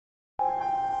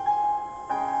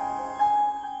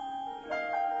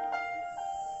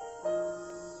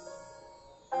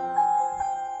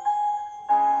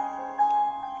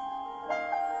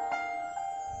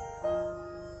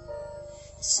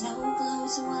Snow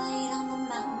glows white on the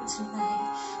mountain tonight,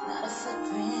 not a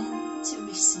footprint to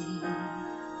be seen.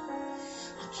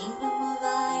 A kingdom of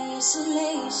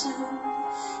isolation,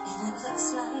 and it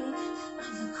looks like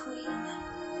I'm the queen.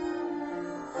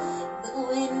 The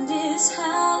wind is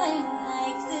howling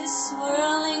like this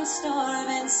swirling storm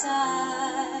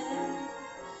inside.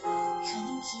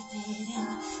 Couldn't keep it in,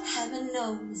 heaven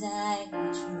knows I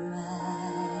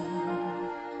tried.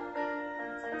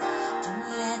 Don't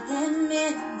let them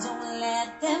in, don't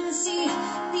let them see.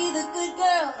 Be the good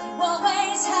girl you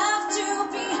always have to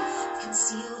be.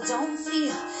 Conceal, don't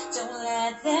feel, don't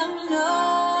let them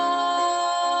know.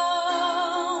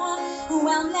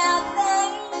 Well, now they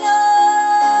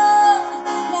know.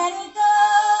 Let it go,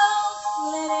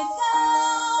 let it go.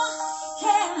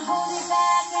 Can't hold it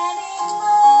back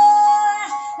anymore.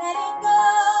 Let it go,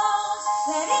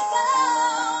 let it go.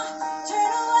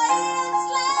 Turn away and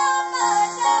slam the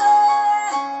door.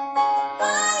 I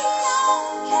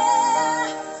don't care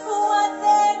what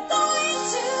they're going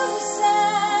to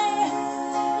say.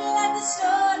 Let the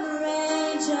storm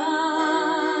rage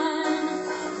on.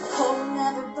 The cold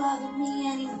never bothered me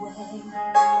anyway.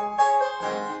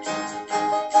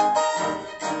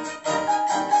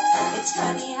 It's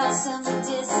funny how some